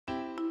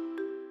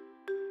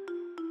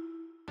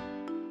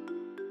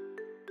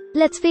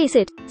Let's face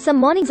it, some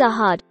mornings are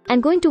hard,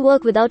 and going to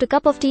work without a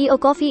cup of tea or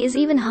coffee is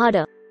even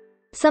harder.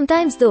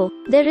 Sometimes though,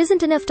 there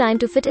isn't enough time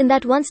to fit in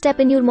that one step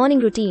in your morning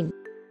routine.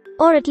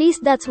 Or at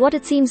least that's what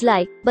it seems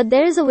like, but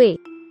there is a way.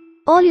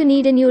 All you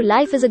need in your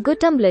life is a good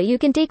tumbler you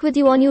can take with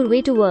you on your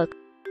way to work.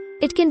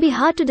 It can be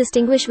hard to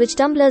distinguish which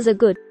tumblers are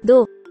good,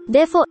 though.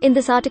 Therefore, in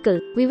this article,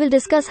 we will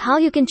discuss how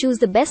you can choose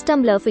the best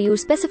tumbler for your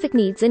specific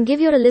needs and give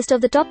you a list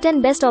of the top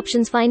 10 best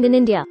options found in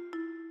India.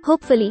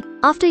 Hopefully,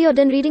 after you're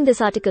done reading this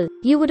article,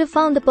 you would have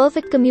found the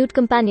perfect commute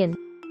companion.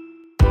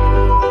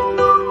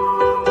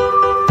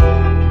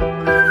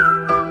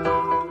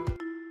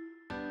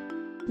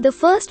 The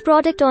first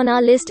product on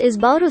our list is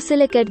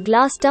Borosilicate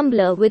glass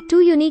tumbler with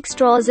 2 unique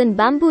straws and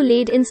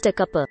bamboo-laid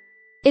Instacuppa.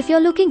 If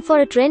you're looking for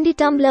a trendy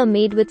tumbler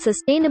made with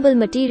sustainable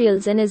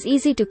materials and is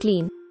easy to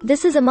clean,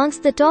 this is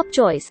amongst the top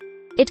choice.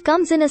 It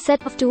comes in a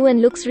set of 2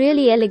 and looks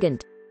really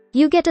elegant.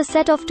 You get a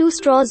set of 2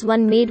 straws,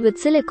 one made with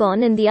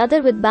silicone and the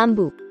other with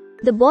bamboo.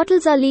 The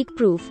bottles are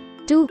leak-proof,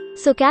 too,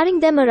 so carrying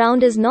them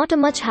around is not a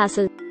much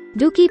hassle.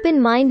 Do keep in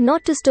mind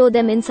not to store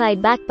them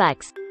inside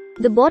backpacks.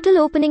 The bottle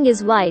opening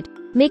is wide,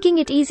 making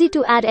it easy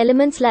to add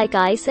elements like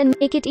ice and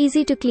make it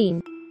easy to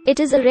clean. It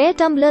is a rare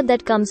tumbler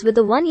that comes with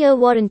a 1-year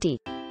warranty.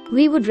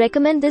 We would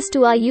recommend this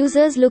to our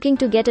users looking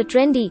to get a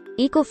trendy,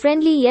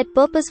 eco-friendly yet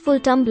purposeful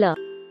tumbler.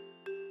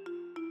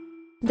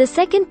 The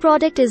second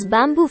product is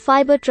bamboo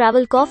fiber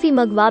travel coffee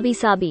mug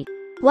Waabi-Saabi.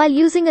 While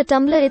using a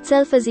tumbler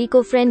itself is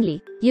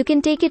eco-friendly, you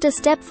can take it a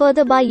step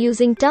further by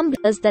using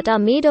tumblers that are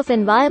made of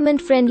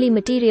environment-friendly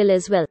material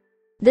as well.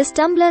 This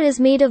tumbler is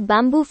made of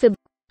bamboo fibre,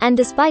 and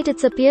despite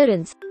its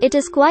appearance, it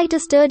is quite a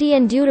sturdy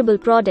and durable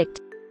product.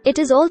 It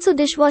is also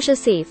dishwasher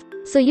safe,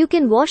 so you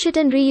can wash it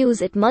and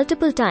reuse it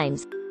multiple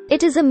times.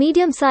 It is a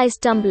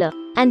medium-sized tumbler,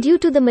 and due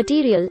to the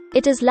material,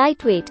 it is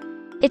lightweight.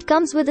 It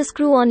comes with a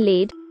screw-on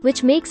lid,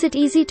 which makes it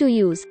easy to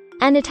use,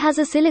 and it has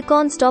a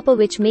silicone stopper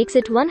which makes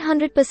it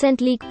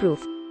 100%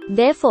 leak-proof.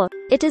 Therefore,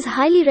 it is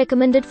highly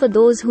recommended for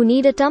those who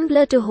need a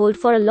tumbler to hold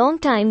for a long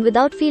time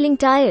without feeling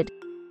tired.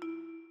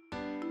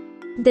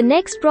 The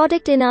next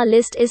product in our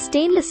list is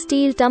stainless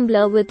steel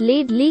tumbler with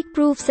lid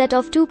leak-proof set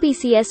of 2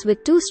 pieces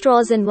with 2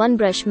 straws and 1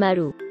 brush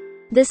Maru.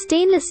 The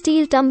stainless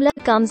steel tumbler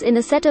comes in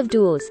a set of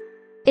duos.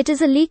 It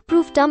is a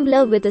leak-proof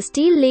tumbler with a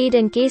steel lid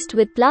encased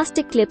with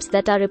plastic clips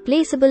that are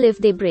replaceable if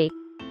they break.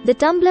 The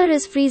tumbler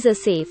is freezer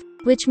safe,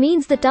 which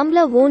means the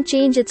tumbler won't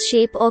change its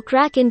shape or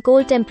crack in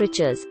cold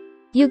temperatures.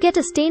 You get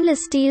a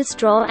stainless steel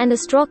straw and a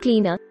straw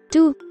cleaner,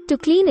 too, to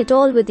clean it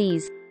all with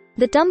ease.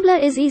 The tumbler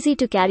is easy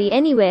to carry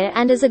anywhere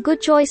and is a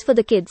good choice for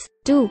the kids,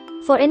 too,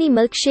 for any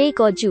milkshake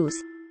or juice.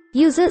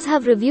 Users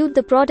have reviewed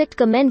the product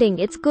commending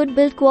its good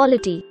build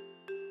quality.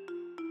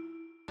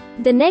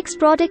 The next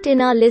product in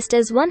our list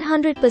is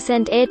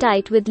 100%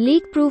 airtight with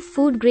leak-proof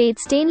food-grade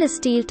stainless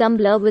steel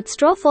tumbler with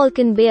straw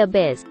Falcon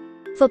bears.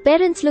 For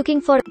parents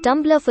looking for a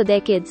tumbler for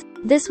their kids,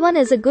 this one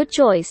is a good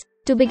choice.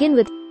 To begin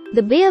with,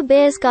 the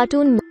bears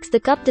cartoon makes the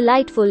cup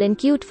delightful and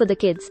cute for the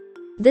kids.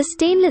 This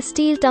stainless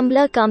steel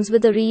tumbler comes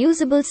with a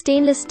reusable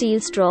stainless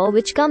steel straw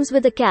which comes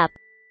with a cap.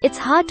 It's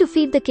hard to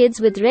feed the kids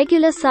with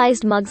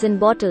regular-sized mugs and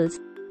bottles.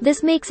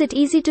 This makes it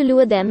easy to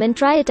lure them and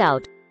try it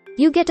out.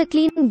 You get a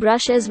cleaning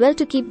brush as well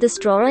to keep the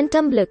straw and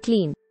tumbler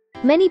clean.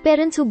 Many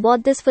parents who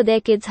bought this for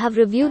their kids have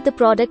reviewed the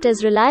product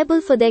as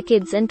reliable for their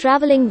kids and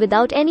traveling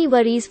without any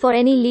worries for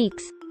any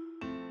leaks.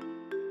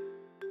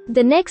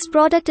 The next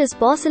product is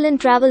Porcelain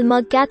Travel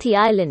Mug Cathay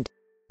Island.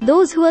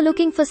 Those who are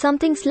looking for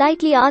something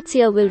slightly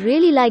artsier will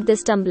really like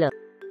this tumbler.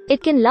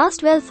 It can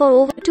last well for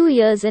over 2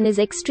 years and is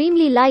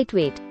extremely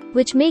lightweight,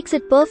 which makes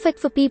it perfect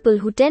for people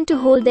who tend to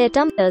hold their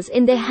tumblers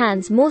in their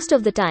hands most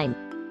of the time.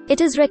 It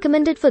is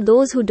recommended for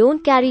those who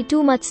don't carry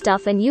too much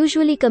stuff and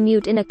usually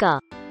commute in a car.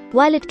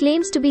 While it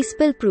claims to be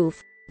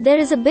spill-proof, there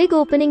is a big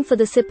opening for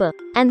the zipper,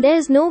 and there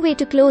is no way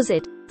to close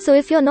it, so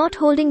if you're not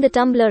holding the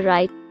tumbler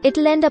right,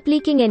 it'll end up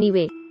leaking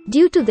anyway.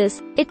 Due to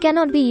this, it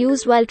cannot be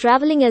used while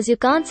traveling as you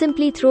can't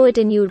simply throw it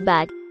in your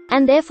bag,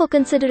 and therefore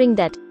considering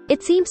that,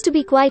 it seems to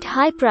be quite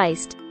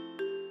high-priced.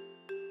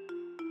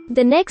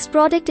 The next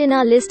product in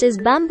our list is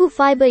Bamboo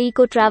Fiber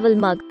Eco Travel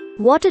Mug,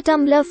 Water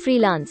Tumbler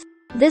Freelance.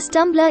 This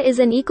tumbler is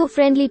an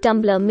eco-friendly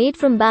tumbler made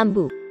from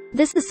bamboo.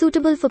 This is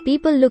suitable for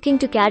people looking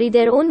to carry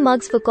their own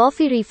mugs for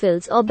coffee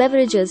refills or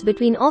beverages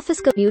between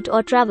office commute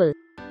or travel.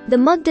 The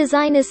mug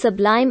design is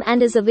sublime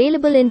and is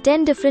available in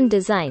 10 different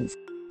designs.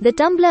 The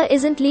tumbler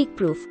isn't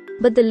leak-proof,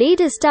 but the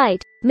lid is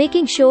tight,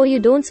 making sure you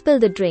don't spill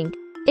the drink.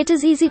 It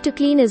is easy to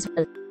clean as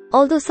well.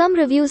 Although some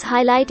reviews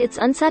highlight its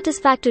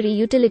unsatisfactory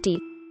utility,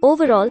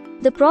 overall,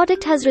 the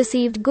product has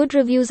received good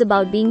reviews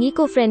about being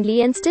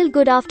eco-friendly and still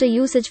good after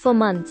usage for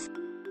months.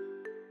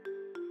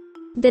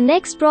 The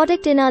next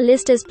product in our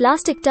list is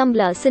Plastic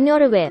Tumbler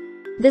Signoraware.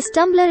 This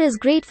tumbler is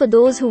great for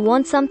those who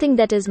want something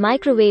that is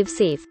microwave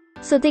safe,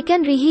 so they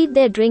can reheat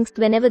their drinks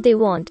whenever they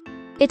want.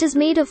 It is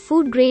made of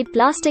food-grade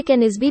plastic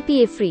and is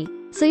BPA free,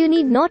 so you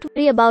need not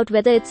worry about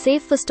whether it's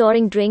safe for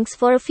storing drinks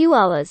for a few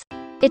hours.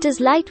 It is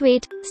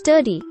lightweight,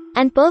 sturdy,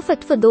 and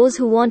perfect for those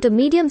who want a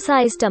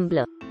medium-sized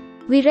tumbler.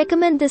 We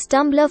recommend this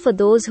tumbler for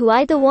those who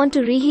either want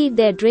to reheat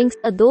their drinks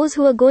or those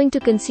who are going to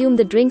consume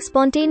the drink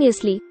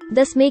spontaneously,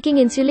 thus making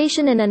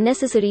insulation an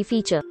unnecessary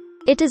feature.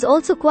 It is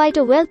also quite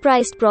a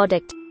well-priced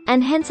product,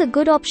 and hence a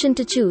good option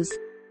to choose.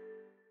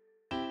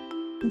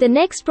 The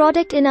next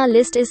product in our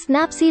list is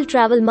Snapseal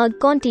Travel Mug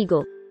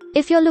Contigo.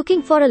 If you're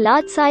looking for a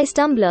large-size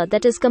tumbler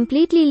that is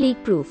completely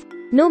leak-proof,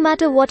 no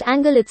matter what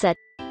angle it's at,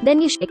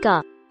 then you should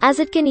buy, as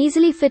it can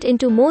easily fit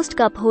into most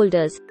cup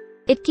holders.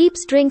 It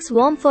keeps drinks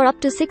warm for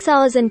up to 6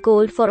 hours and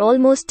cold for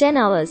almost 10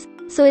 hours,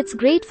 so it's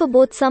great for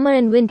both summer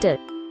and winter.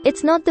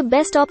 It's not the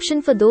best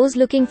option for those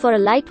looking for a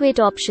lightweight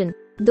option,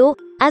 though,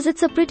 as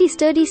it's a pretty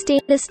sturdy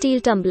stainless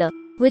steel tumbler,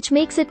 which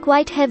makes it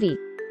quite heavy.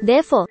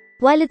 Therefore,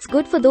 while it's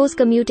good for those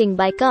commuting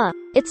by car,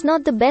 it's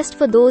not the best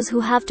for those who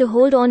have to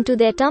hold on to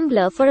their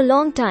tumbler for a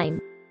long time.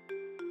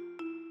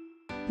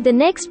 The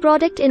next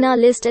product in our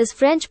list is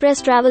French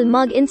Press Travel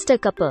Mug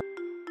Instacuppa.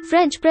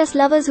 French press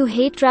lovers who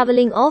hate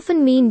traveling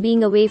often mean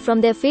being away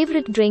from their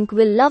favorite drink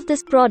will love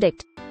this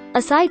product.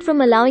 Aside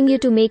from allowing you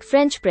to make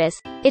French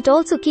press, it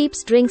also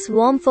keeps drinks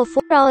warm for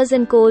 4 hours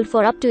and cold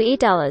for up to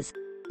 8 hours.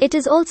 It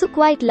is also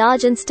quite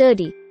large and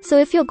sturdy, so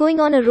if you're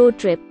going on a road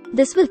trip,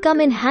 this will come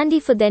in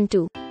handy for then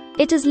too.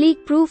 It is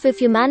leak-proof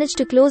if you manage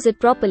to close it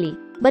properly,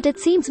 but it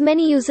seems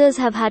many users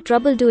have had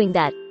trouble doing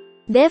that.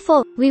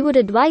 Therefore, we would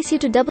advise you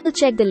to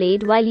double-check the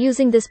lid while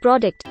using this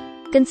product,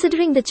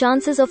 considering the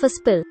chances of a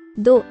spill.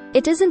 Though,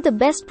 it isn't the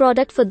best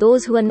product for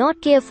those who are not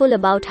careful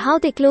about how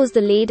they close the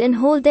lid and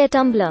hold their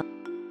tumbler.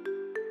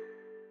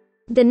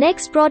 The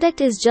next product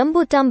is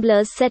Jumbo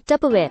Tumblers Set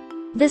Tupperware.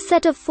 This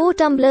set of 4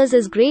 tumblers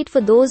is great for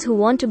those who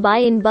want to buy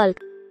in bulk,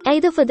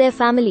 either for their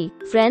family,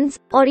 friends,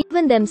 or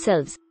even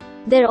themselves.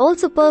 They're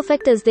also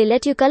perfect as they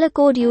let you color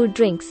code your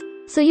drinks,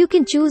 so you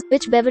can choose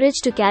which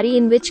beverage to carry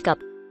in which cup.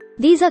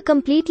 These are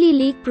completely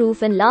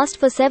leak-proof and last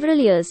for several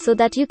years so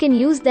that you can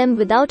use them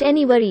without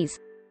any worries.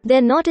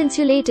 They're not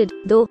insulated,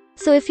 though,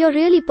 so if you're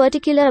really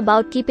particular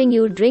about keeping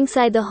your drinks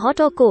either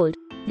hot or cold,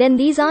 then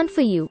these aren't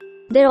for you.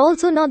 They're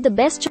also not the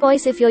best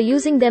choice if you're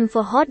using them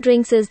for hot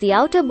drinks as the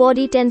outer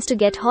body tends to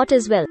get hot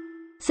as well.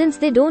 Since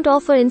they don't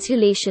offer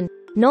insulation,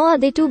 nor are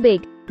they too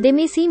big, they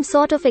may seem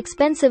sort of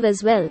expensive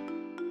as well.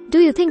 Do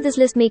you think this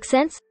list makes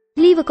sense?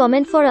 Leave a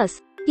comment for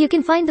us. You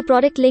can find the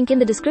product link in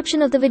the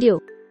description of the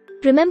video.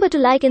 Remember to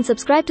like and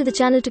subscribe to the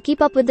channel to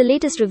keep up with the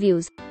latest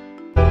reviews.